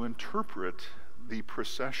possible to interpret the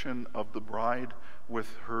procession of the bride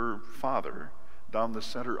with her father down the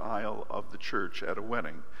center aisle of the church at a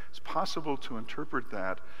wedding. It's possible to interpret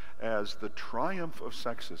that as the triumph of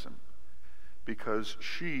sexism because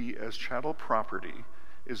she, as chattel property,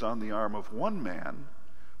 is on the arm of one man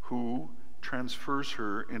who transfers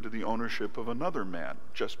her into the ownership of another man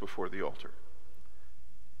just before the altar.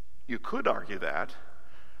 You could argue that,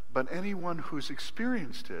 but anyone who's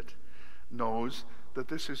experienced it knows that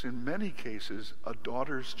this is in many cases a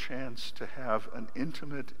daughter's chance to have an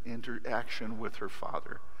intimate interaction with her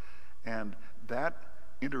father. And that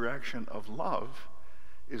interaction of love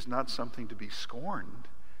is not something to be scorned.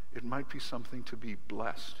 It might be something to be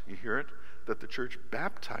blessed. You hear it? That the church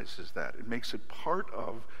baptizes that. It makes it part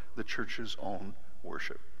of the church's own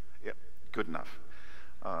worship. Yep, good enough.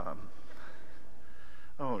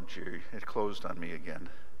 Oh, gee, it closed on me again.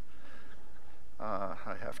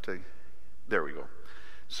 I have to... There we go.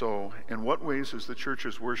 So, in what ways is the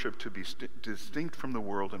church's worship to be distinct from the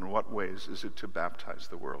world, and in what ways is it to baptize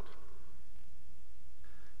the world?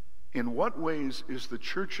 In what ways is the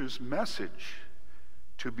church's message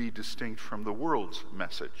to be distinct from the world's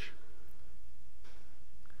message?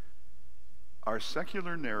 Our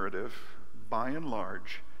secular narrative, by and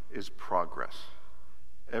large, is progress.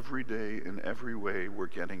 Every day, in every way, we're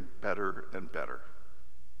getting better and better.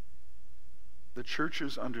 The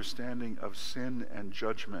church's understanding of sin and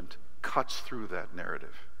judgment cuts through that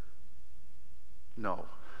narrative. No.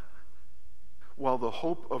 While the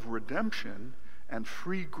hope of redemption and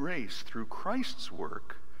free grace through Christ's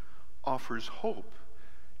work offers hope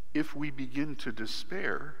if we begin to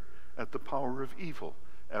despair at the power of evil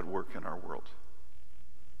at work in our world.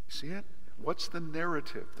 See it? What's the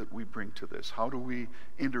narrative that we bring to this? How do we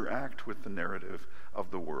interact with the narrative of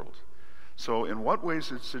the world? So in what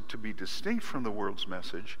ways is it to be distinct from the world's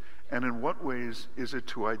message, and in what ways is it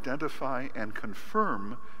to identify and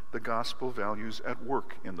confirm the gospel values at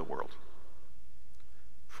work in the world?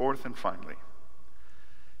 Fourth and finally,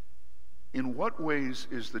 in what ways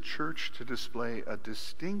is the church to display a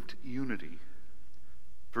distinct unity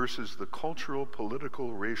versus the cultural,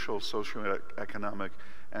 political, racial, socioeconomic,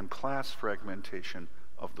 and class fragmentation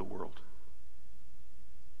of the world?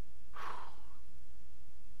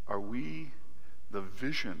 Are we the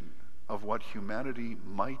vision of what humanity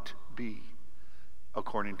might be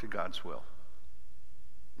according to God's will?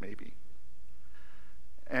 Maybe.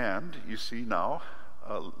 And you see now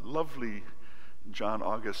a lovely John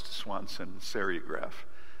August Swanson serigraph,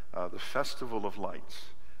 The Festival of Lights,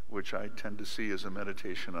 which I tend to see as a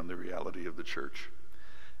meditation on the reality of the church.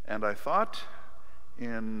 And I thought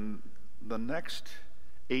in the next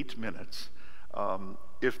 8 minutes,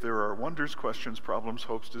 if there are wonders, questions, problems,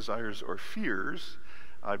 hopes, desires, or fears,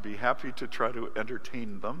 I'd be happy to try to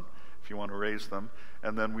entertain them if you want to raise them.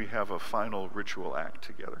 And then we have a final ritual act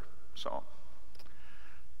together. So,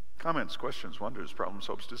 Comments, questions, wonders, problems,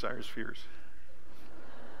 hopes, desires, fears?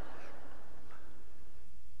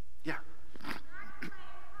 Yeah.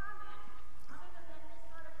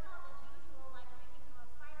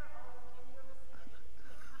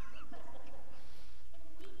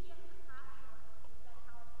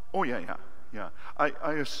 Oh, yeah.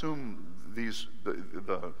 I assume the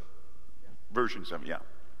versions of, yeah,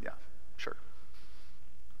 sure.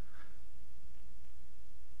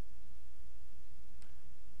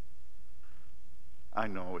 I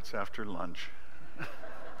know, it's after lunch.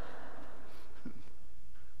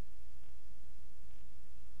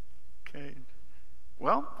 Okay.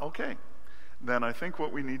 Well, okay. Then I think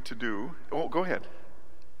what we need to do, oh, go ahead.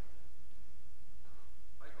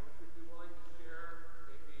 Michael, would you be willing to share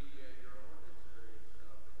maybe your own experience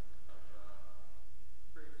of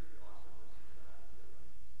experiencing the awesomeness of God in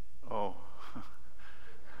your life? Oh.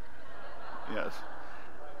 Yes.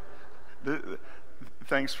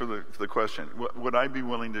 Thanks for the question. Would I be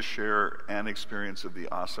willing to share an experience of the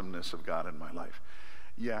awesomeness of God in my life?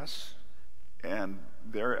 Yes. And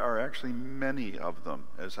there are actually many of them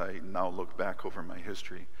as I now look back over my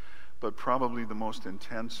history. But probably the most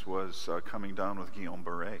intense was coming down with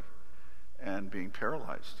Guillain-Barré and being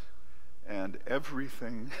paralyzed. And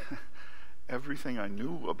everything I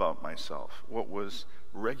knew about myself, what was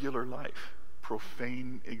regular life,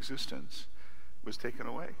 profane existence, was taken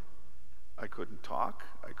away. I couldn't talk.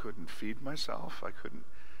 I couldn't feed myself.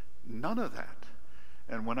 None of that.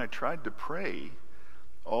 And when I tried to pray,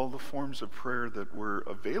 all the forms of prayer that were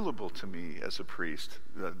available to me as a priest,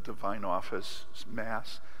 the divine office,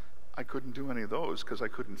 mass, I couldn't do any of those because I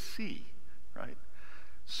couldn't see, right?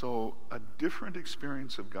 So a different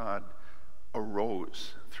experience of God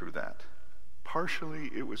arose through that. Partially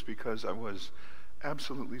it was because I was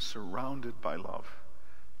absolutely surrounded by love.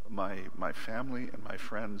 My family and my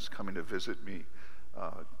friends coming to visit me.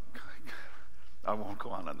 I won't go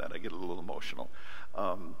on that. I get a little emotional.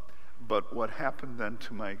 But what happened then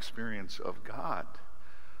to my experience of God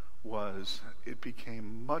was it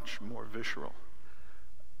became much more visceral.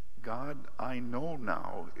 God, I know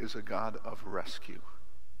now, is a God of rescue.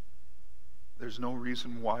 There's no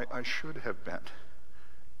reason why I should have been.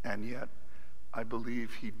 And yet, I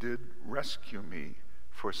believe he did rescue me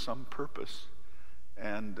for some purpose.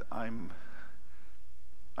 And I'm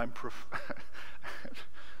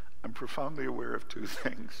profoundly aware of two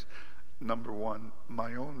things. Number one,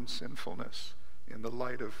 my own sinfulness in the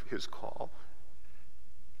light of his call.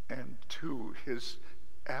 And two, his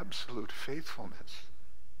absolute faithfulness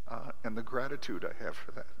and the gratitude I have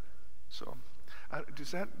for that. So,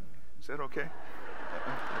 is that okay?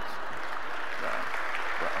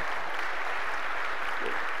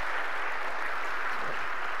 Good.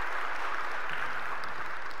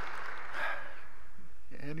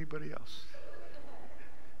 Anybody else?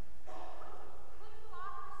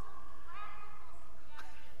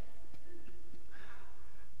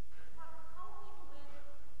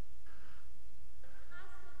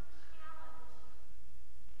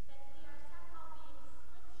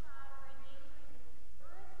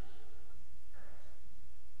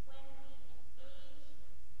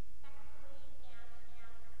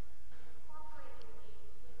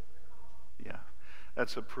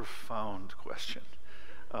 That's a profound question.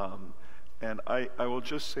 And I will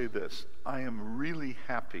just say this. I am really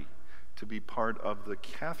happy to be part of the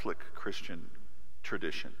Catholic Christian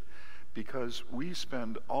tradition because we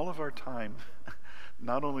spend all of our time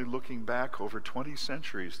not only looking back over 20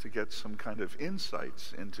 centuries to get some kind of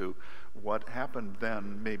insights into what happened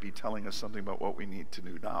then, maybe telling us something about what we need to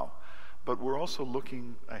do now, but we're also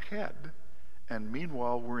looking ahead. And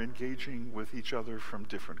meanwhile, we're engaging with each other from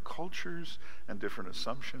different cultures and different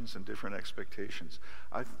assumptions and different expectations.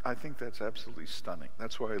 I think that's absolutely stunning.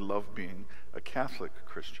 That's why I love being a Catholic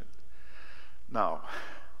Christian. Now,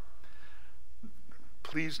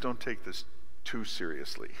 please don't take this too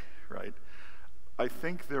seriously, right? I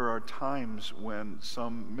think there are times when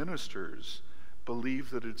some ministers believe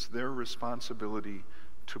that it's their responsibility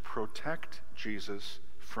to protect Jesus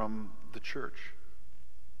from the church.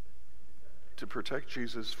 To protect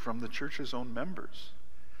Jesus from the church's own members.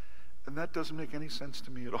 And that doesn't make any sense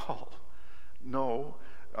to me at all. No,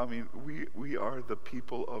 I mean, we are the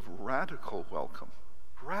people of radical welcome,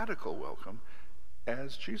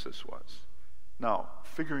 as Jesus was. Now,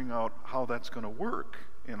 figuring out how that's going to work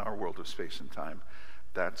in our world of space and time,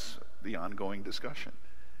 that's the ongoing discussion.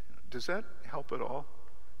 Does that help at all?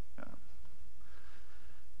 Yeah.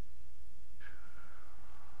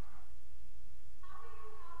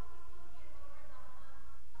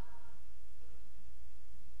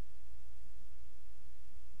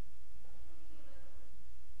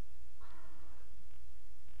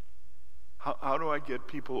 How do I get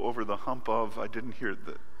people over the hump of, I didn't hear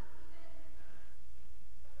the...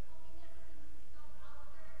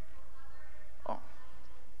 Oh.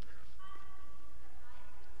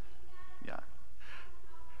 Yeah.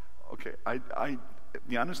 Okay,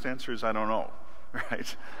 the honest answer is I don't know,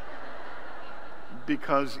 right?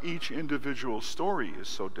 Because each individual story is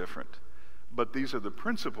so different. But these are the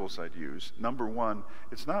principles I'd use. Number one,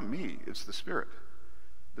 it's not me, it's the Spirit.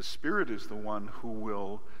 The Spirit is the one who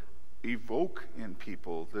will evoke in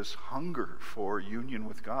people this hunger for union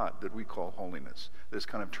with God that we call holiness, this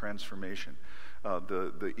kind of transformation.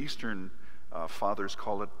 The Eastern fathers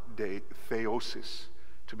call it theosis,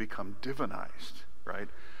 to become divinized, right?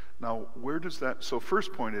 Now, where does that, so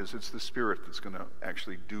first point is it's the Spirit that's going to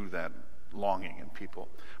actually do that longing in people.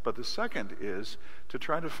 But the second is to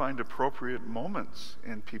try to find appropriate moments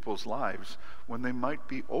in people's lives when they might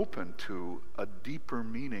be open to a deeper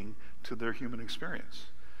meaning to their human experience.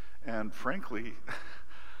 And frankly,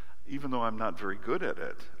 even though I'm not very good at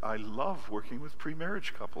it, I love working with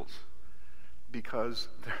pre-marriage couples because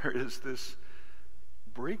there is this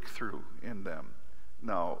breakthrough in them.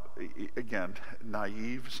 Now, again,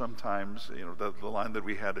 naive sometimes, the line that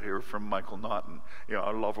we had here from Michael Naughton,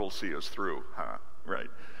 our love will see us through, right?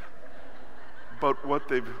 But what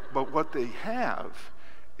they have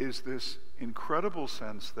is this incredible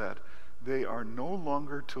sense that they are no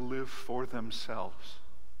longer to live for themselves.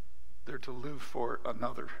 They're to live for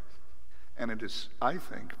another. And it is, I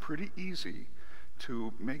think, pretty easy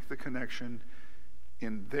to make the connection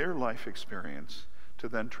in their life experience to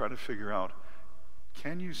then try to figure out,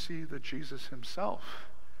 can you see that Jesus himself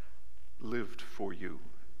lived for you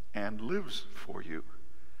and lives for you?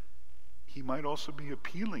 He might also be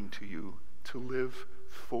appealing to you to live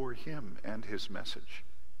for him and his message.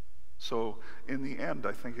 So in the end,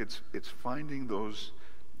 I think it's finding those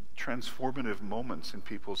transformative moments in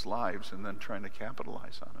people's lives and then trying to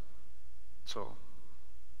capitalize on it. So,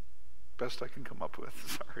 best I can come up with,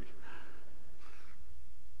 sorry.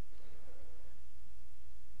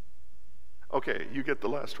 Okay, you get the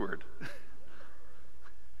last word.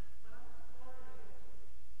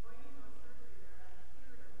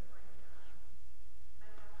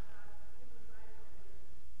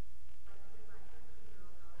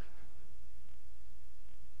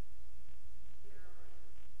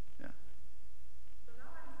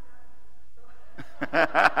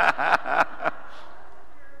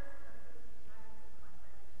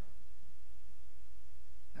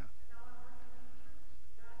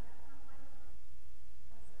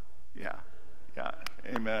 Yeah,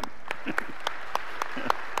 amen.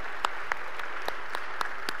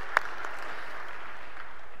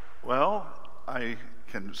 Well, I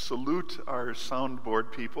can salute our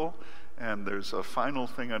soundboard people, and there's a final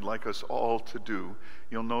thing I'd like us all to do.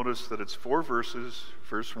 You'll notice that it's 4 verses.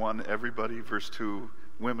 Verse 1, everybody. Verse 2,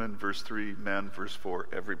 women. Verse 3, men. Verse 4,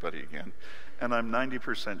 everybody again. And I'm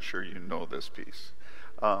 90% sure you know this piece.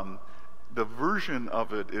 The version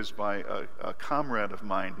of it is by a comrade of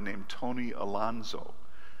mine named Tony Alonzo.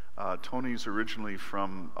 Tony's originally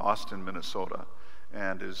from Austin, Minnesota,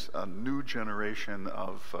 and is a new generation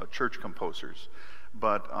of church composers.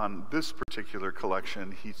 But on this particular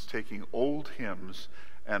collection, he's taking old hymns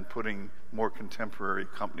and putting more contemporary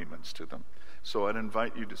accompaniments to them. So I'd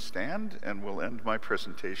invite you to stand, and we'll end my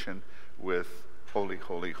presentation with Holy,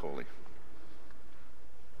 Holy, Holy.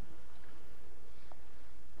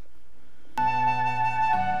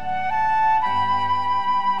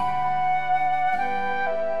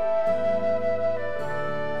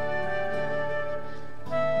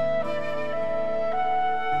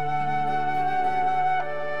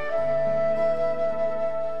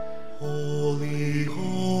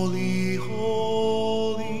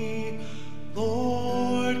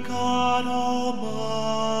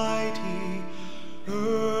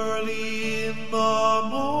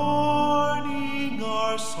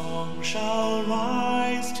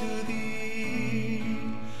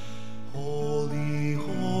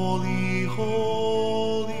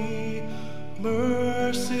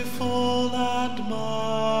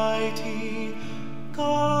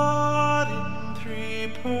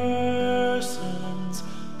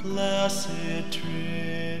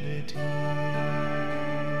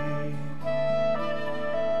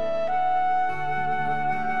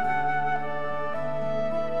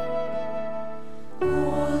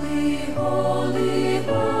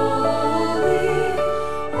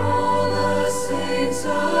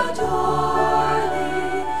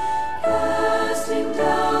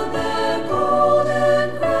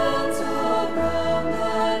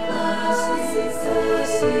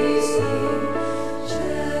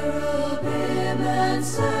 Cherubim and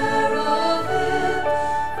seraphim,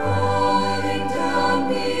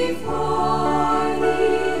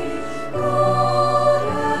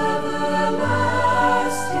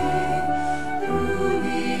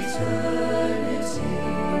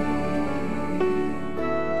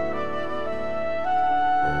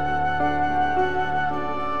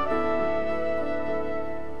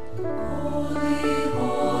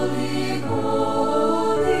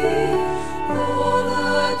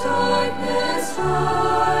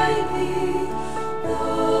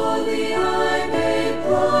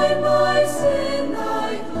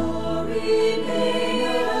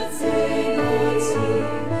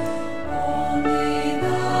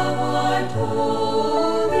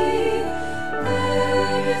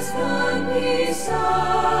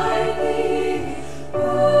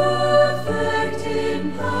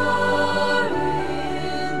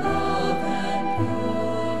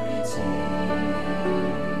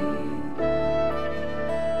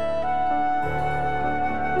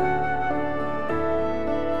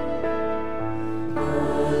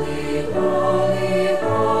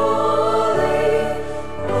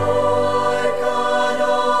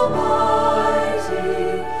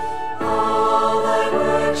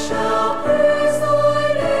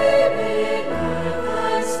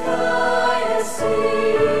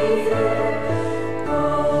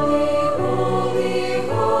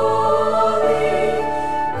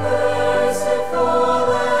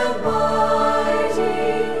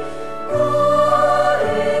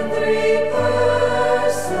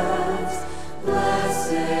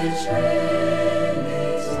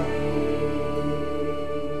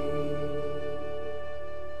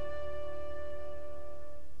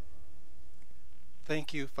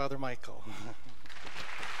 Thank you, Father Michael.